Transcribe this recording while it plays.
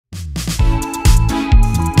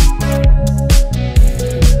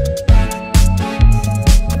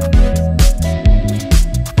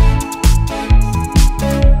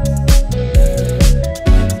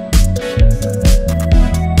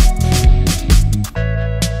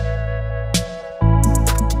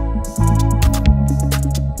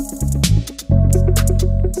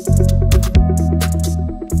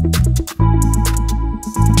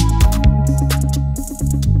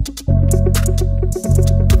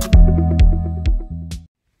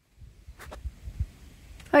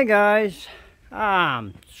Hi guys,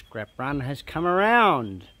 scrap run has come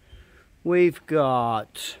around. We've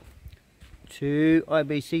got 2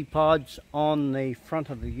 IBC pods on the front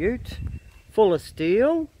of the ute, full of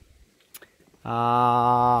steel. Back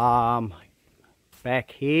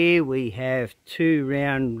here we have 2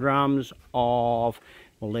 round drums of,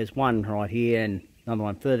 well, there's one right here and another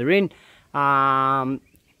one further in.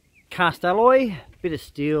 Cast alloy, bit of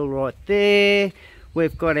steel right there.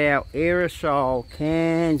 We've got our aerosol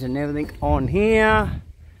cans and everything on here.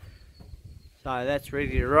 So that's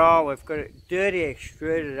ready to roll. We've got a dirty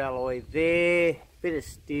extruded alloy there. Bit of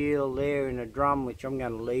steel there in a drum, which I'm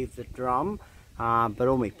going to leave the drum. But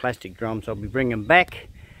all my plastic drums I'll be bringing back.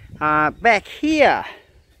 Back here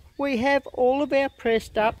we have all of our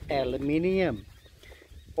pressed up aluminium.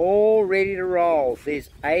 All ready to roll. There's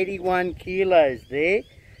 81 kilos there.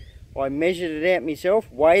 I measured it out myself,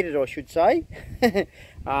 weighed it I should say.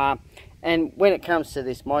 And when it comes to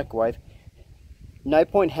this microwave, no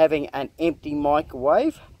point having an empty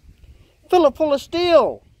microwave. Fill it full of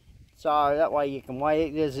steel. So that way you can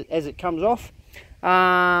weigh it as it comes off.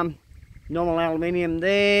 Normal aluminium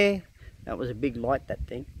there. That was a big light, that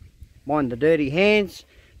thing. Mind the dirty hands.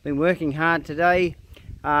 Been working hard today.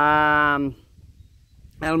 Aluminium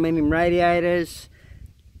radiators.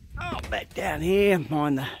 Oh, back down here,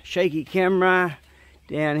 mind the shaky camera.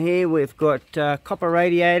 Down here we've got copper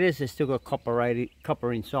radiators. They've still got copper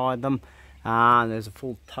inside them. There's a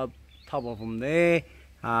full tub of them there.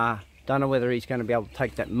 Don't know whether he's going to be able to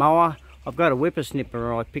take that mower. I've got a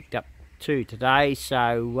whippersnipper I picked up 2 today,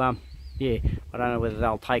 so yeah, I don't know whether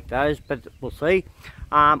they'll take those, but we'll see.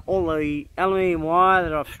 All the aluminium wire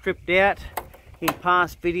that I've stripped out in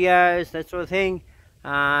past videos, that sort of thing.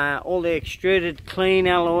 All the extruded clean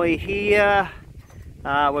alloy here.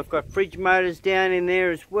 We've got fridge motors down in there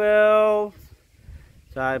as well.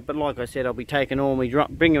 So, but like I said, I'll be taking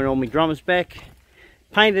bringing all my drums back.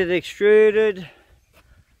 Painted, extruded.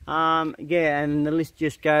 Yeah, and the list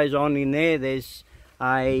just goes on in there. There's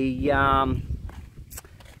a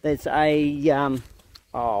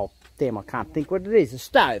oh damn, I can't think what it is. A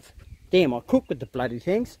stove. Damn, I cook with the bloody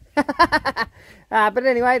things. But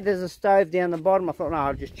anyway, there's a stove down the bottom. I thought, no,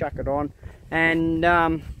 I'll just chuck it on. And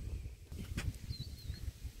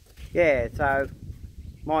yeah, so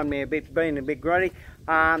mind me being a bit grotty.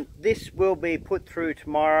 This will be put through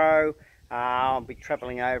tomorrow. I'll be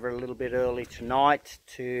travelling over a little bit early tonight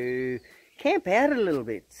to camp out a little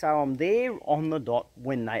bit. So I'm there on the dot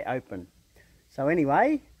when they open. So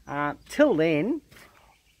anyway, till then,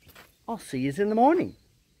 I'll see you in the morning.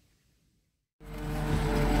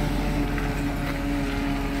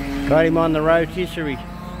 Got him on the rotisserie,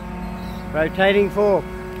 rotating fork.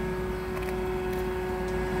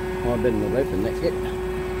 Oh, I better not open that yet.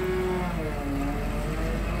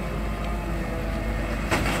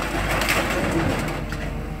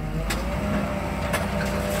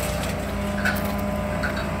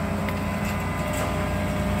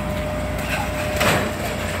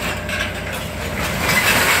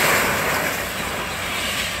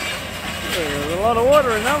 There's a lot of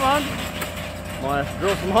water in that one. Might have to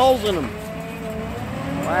drill some holes in them.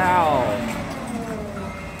 Wow.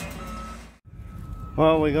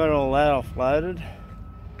 Well, we got all that offloaded.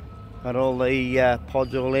 Got all the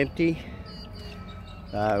pods all empty.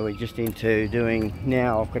 So we're just into doing,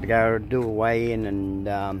 now I've got to go do a weigh in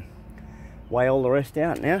and weigh all the rest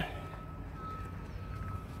out now.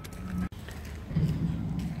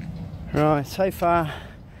 Right, so far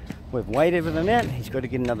we've weighed everything out. He's got to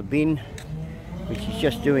get another bin, which he's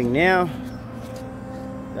just doing now.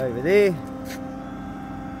 Over there.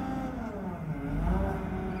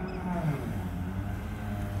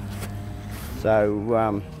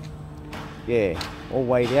 So yeah, all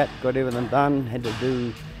weighed out, got everything done, had to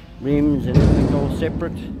do rims and everything all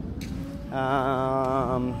separate.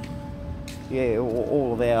 Yeah,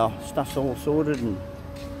 all of our stuff's all sorted and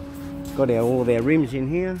got all of our rims in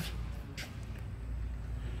here.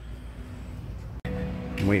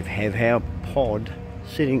 We have our pod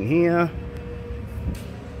sitting here,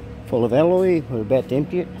 full of alloy. We're about to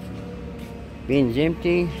empty it. Bin's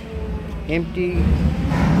empty.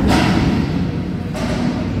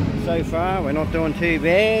 So far we're not doing too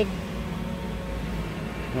bad.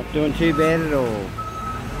 Not doing too bad at all.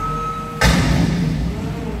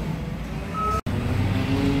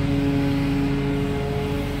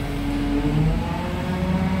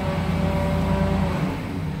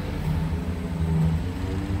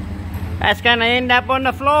 That's going to end up on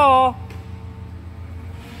the floor.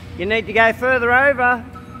 You need to go further over.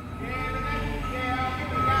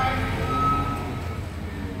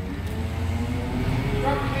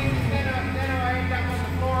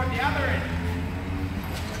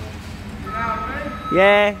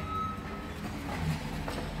 Yeah.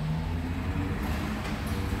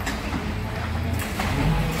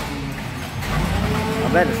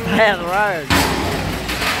 I better stay out of the road.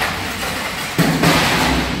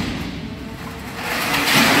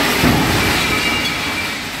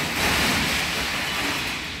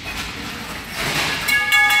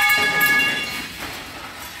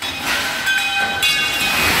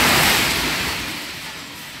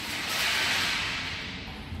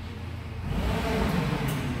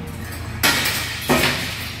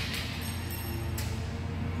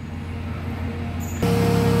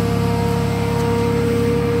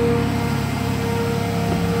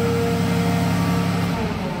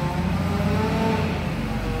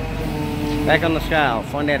 Back on the scale,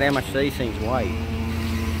 find out how much these things weigh.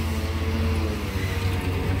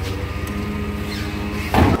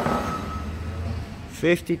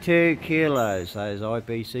 $52 kilos those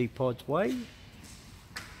IBC pods weigh.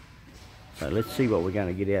 So let's see what we're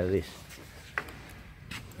going to get out of this.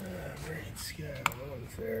 Breed scale on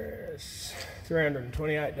ferrous,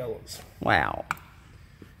 $328. Wow.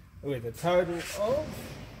 With a total of,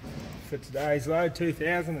 for today's load,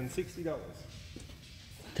 $2,060.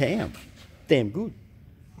 Damn good.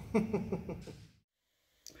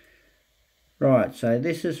 Right, so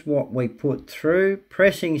this is what we put through.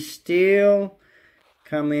 Pressing steel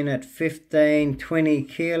come in at 20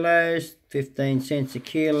 kilos, 15 cents a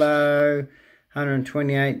kilo,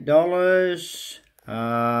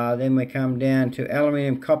 $128. Then we come down to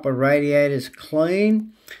aluminium copper radiators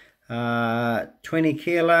clean, 20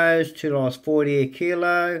 kilos, $2.40 a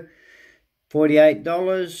kilo,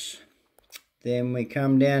 $48. Then we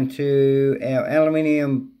come down to our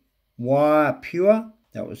aluminium wire pure.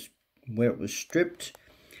 That was where it was stripped.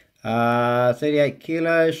 38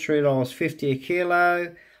 kilos, $3.50 a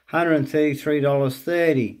kilo,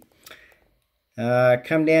 $133.30.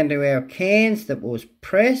 Come down to our cans that was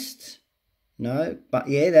pressed. No, but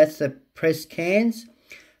yeah, that's the pressed cans.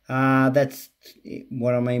 That's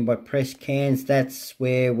what I mean by pressed cans. That's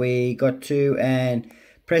where we got to and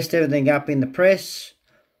pressed everything up in the press.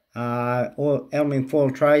 Or aluminium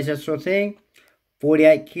foil trays, that sort of thing.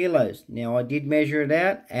 48 kilos. Now I did measure it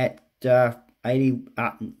out at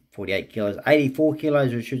 84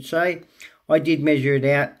 kilos I should say. I did measure it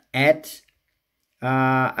out at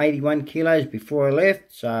 81 kilos before I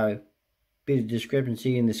left, so bit of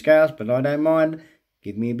discrepancy in the scales, but I don't mind.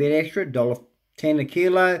 Give me a bit extra, $1.10 a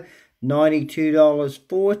kilo,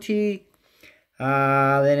 $92.40. Then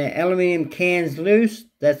our aluminium cans loose,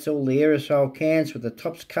 that's all the aerosol cans with the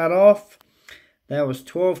tops cut off. That was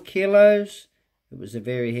 12 kilos. It was a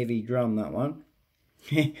very heavy drum, that one.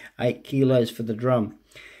 8 kilos for the drum.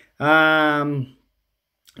 $1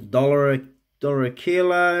 a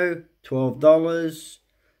kilo, $12.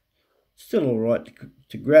 Still alright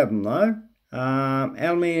to grab them though.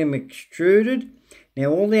 Aluminium extruded.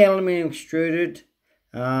 Now all the aluminium extruded,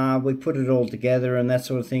 we put it all together and that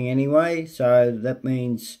sort of thing anyway, so that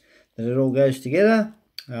means that it all goes together.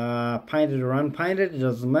 Painted or unpainted, it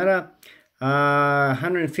doesn't matter.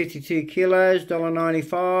 152 kilos,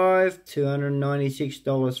 $1.95,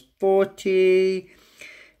 $296.40.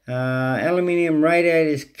 Aluminium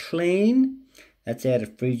radiators clean, that's out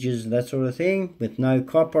of fridges and that sort of thing, with no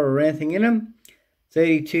copper or anything in them.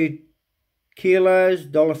 32 kilos,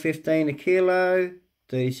 $1.15 a kilo,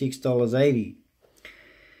 $36.80.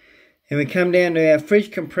 And we come down to our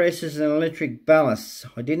fridge compressors and electric ballasts.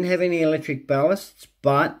 I didn't have any electric ballasts,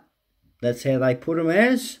 but that's how they put them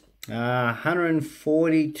as.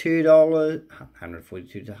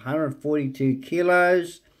 $142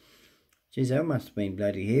 kilos. Geez, that must have been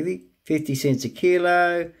bloody heavy. 50 cents a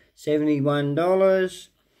kilo, $71.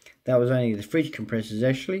 That was only the fridge compressors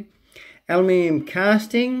actually. Aluminium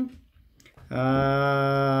casting was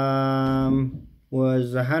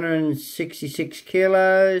 166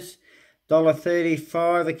 kilos,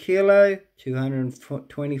 $1.35 a kilo,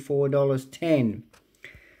 $224.10.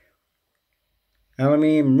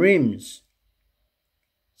 Aluminium rims,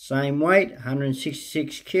 same weight,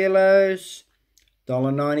 166 kilos,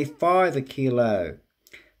 $1.95 a kilo,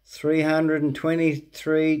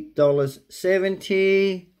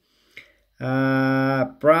 $323.70.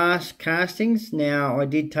 Brass castings. Now I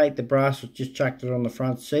did take the brass, just chucked it on the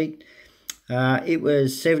front seat. It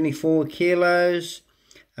was 74 kilos,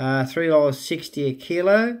 $3.60 a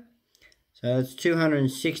kilo, so it's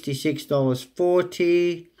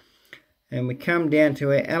 $266.40. And we come down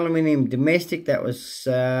to our aluminium domestic. That was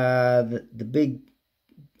the big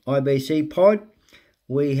IBC pod.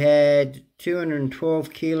 We had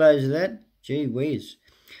 212 kilos of that. Gee whiz.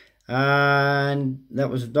 and that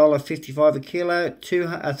was $1.55 a kilo,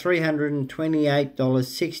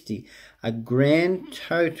 $328.60. A grand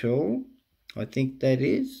total, I think that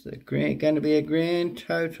is going to be a grand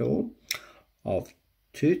total of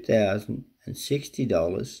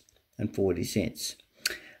 $2,060.40.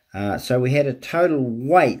 So we had a total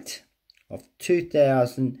weight of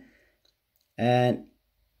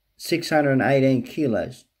 2,618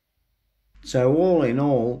 kilos. So all in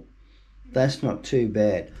all, that's not too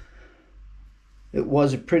bad. It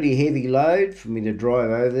was a pretty heavy load for me to drive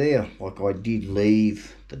over there. Like, I did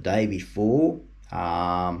leave the day before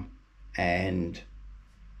and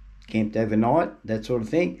camped overnight, that sort of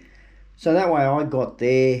thing. So that way I got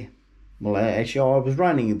there, well, actually I was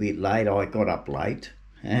running a bit late. I got up late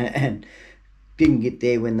and didn't get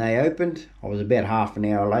there when they opened. I was about half an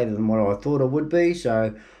hour later than what I thought I would be,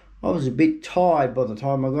 so I was a bit tired by the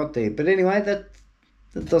time I got there. But anyway, that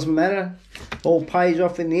doesn't matter. All pays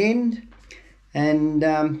off in the end. And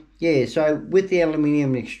yeah, so with the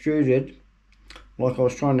aluminium extruded, like I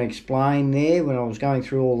was trying to explain there when I was going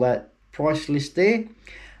through all that price list there,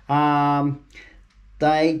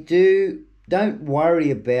 they don't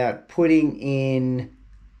worry about putting in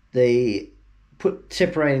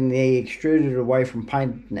separating the extruded away from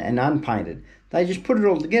painted and unpainted. They just put it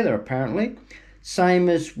all together apparently. Same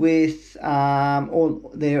as with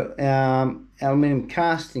all their aluminium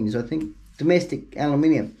castings, I think, domestic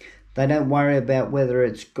aluminium. They don't worry about whether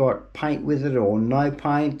it's got paint with it or no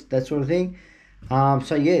paint, that sort of thing.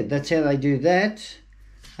 So yeah, that's how they do that.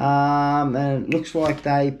 And it looks like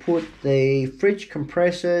they put the fridge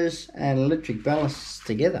compressors and electric ballasts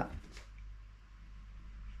together.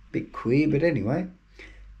 Bit queer, but anyway,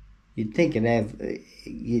 you'd think the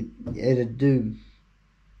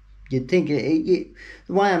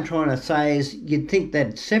way I'm trying to say is you'd think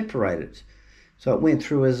they'd separate it, so it went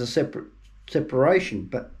through as a separation,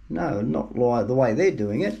 but no, not like the way they're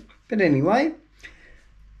doing it. But anyway,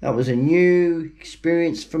 that was a new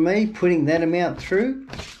experience for me, putting that amount through.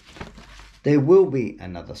 There will be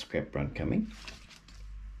another scrap run coming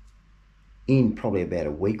in probably about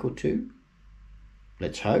a week or two,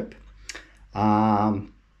 let's hope.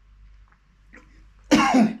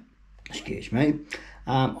 Excuse me.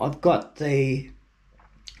 I've got the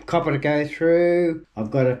copper to go through.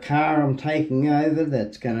 I've got a car I'm taking over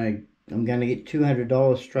I'm going to get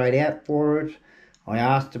 $200 straight out for it. I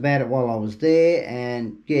asked about it while I was there,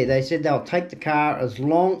 and yeah, they said they'll take the car as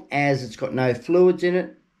long as it's got no fluids in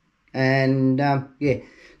it. And yeah,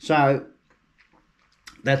 so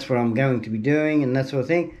that's what I'm going to be doing and that sort of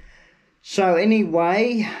thing. So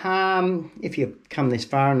anyway, if you've come this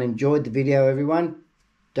far and enjoyed the video, everyone,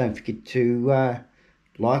 don't forget to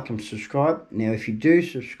like and subscribe. Now, if you do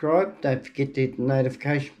subscribe, don't forget to hit the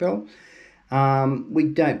notification bell. We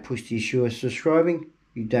don't push the issue of subscribing.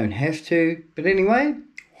 You don't have to. But anyway,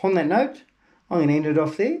 on that note, I'm going to end it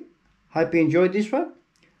off there. Hope you enjoyed this one,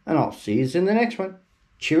 and I'll see you in the next one.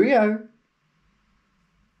 Cheerio.